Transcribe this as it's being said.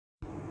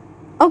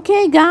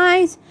Okay,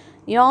 guys,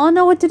 you all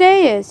know what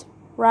today is,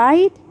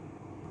 right?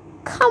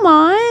 Come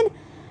on,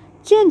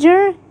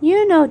 Ginger,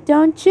 you know,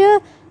 don't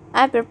you?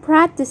 I've been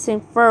practicing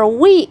for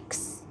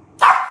weeks.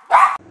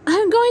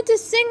 I'm going to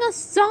sing a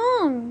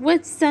song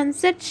with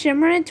sunset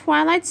shimmer and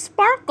twilight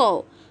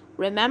sparkle.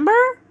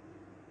 Remember?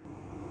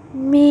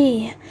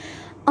 Me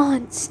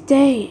on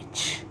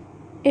stage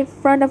in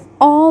front of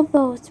all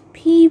those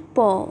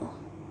people.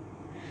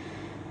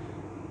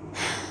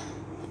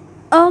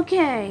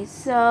 Okay,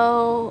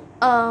 so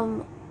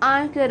I'm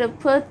gonna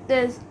put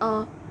this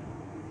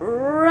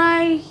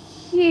right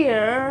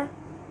here,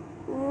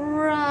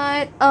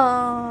 right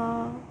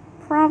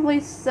probably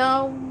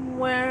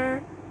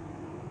somewhere.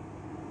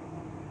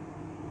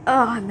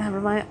 Oh, never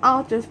mind.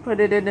 I'll just put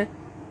it in a...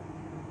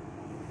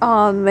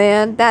 Oh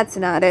man, that's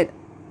not it.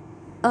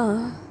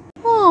 Oh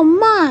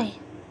my,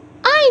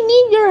 I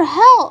need your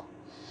help.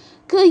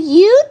 Could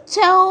you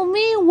tell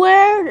me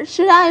where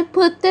should I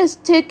put this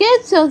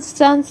ticket so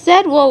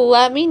Sunset will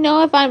let me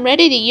know if I'm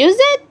ready to use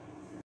it?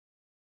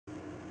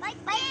 My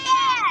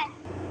bed!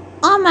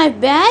 On my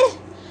bed?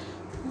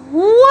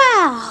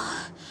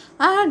 Wow!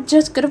 I'm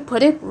just gonna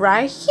put it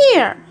right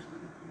here.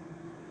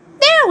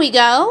 There we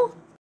go.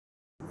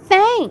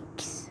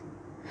 Thanks.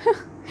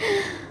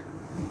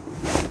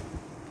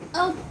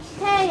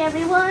 Okay,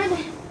 everyone.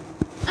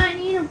 I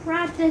need to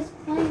practice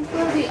playing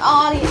for the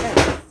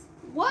audience.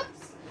 Whoops.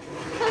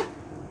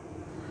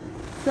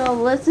 So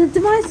listen to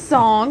my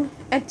song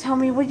and tell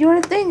me what you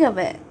want to think of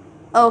it.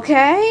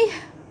 Okay?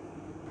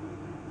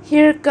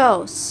 Here it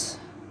goes.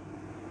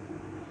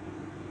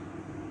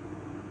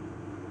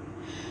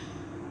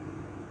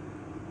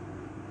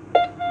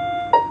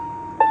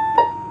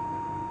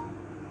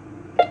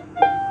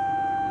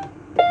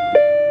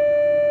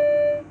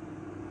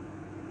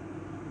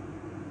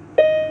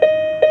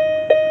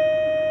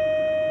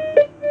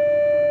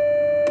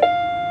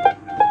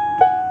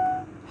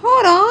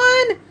 Hold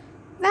on.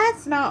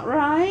 That's not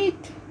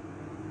right.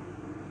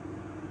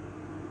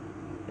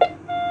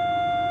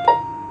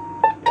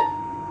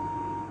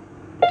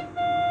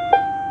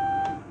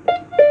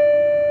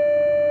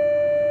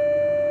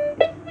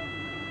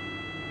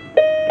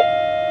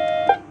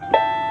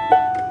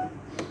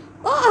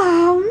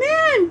 Oh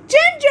man,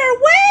 Ginger,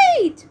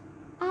 wait!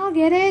 I'll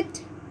get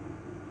it.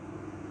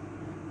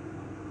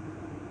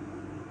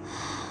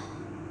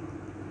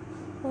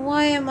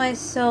 Why am I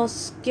so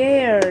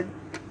scared?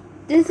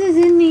 This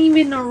isn't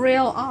even a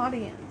real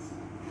audience.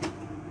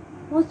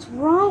 What's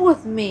wrong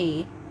with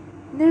me?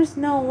 There's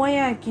no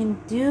way I can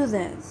do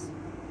this.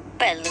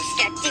 But we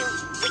can do.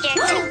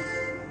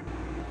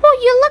 Oh,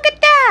 you look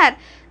at that!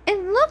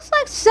 It looks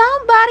like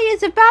somebody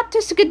is about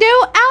to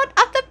skidoo out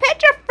of the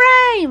picture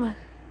frame!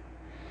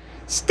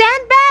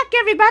 Stand back,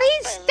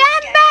 everybody!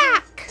 Stand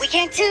back! We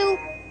can do.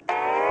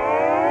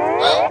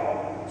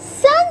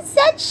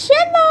 Sunset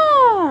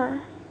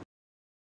shimmer!